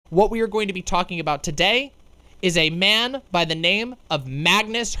What we are going to be talking about today is a man by the name of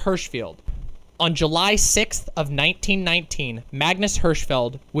Magnus Hirschfield. On July 6th of 1919, Magnus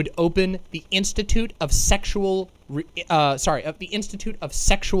Hirschfield would open the Institute of Sexual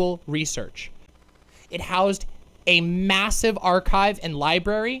Research. It housed a massive archive and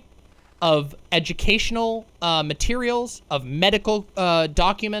library of educational materials, of medical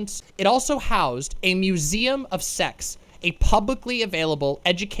documents. It also housed a museum of sex, a publicly available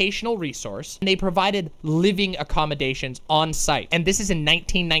educational resource, and they provided living accommodations on site. And this is in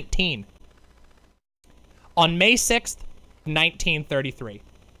 1919. On May 6th, 1933,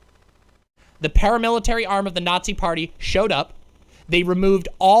 the paramilitary arm of the Nazi Party showed up. They removed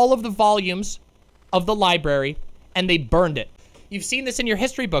all of the volumes of the library, and they burned it. You've seen this in your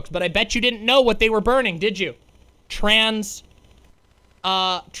history books, but I bet you didn't know what they were burning, did you? Trans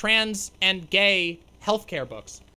and gay healthcare books.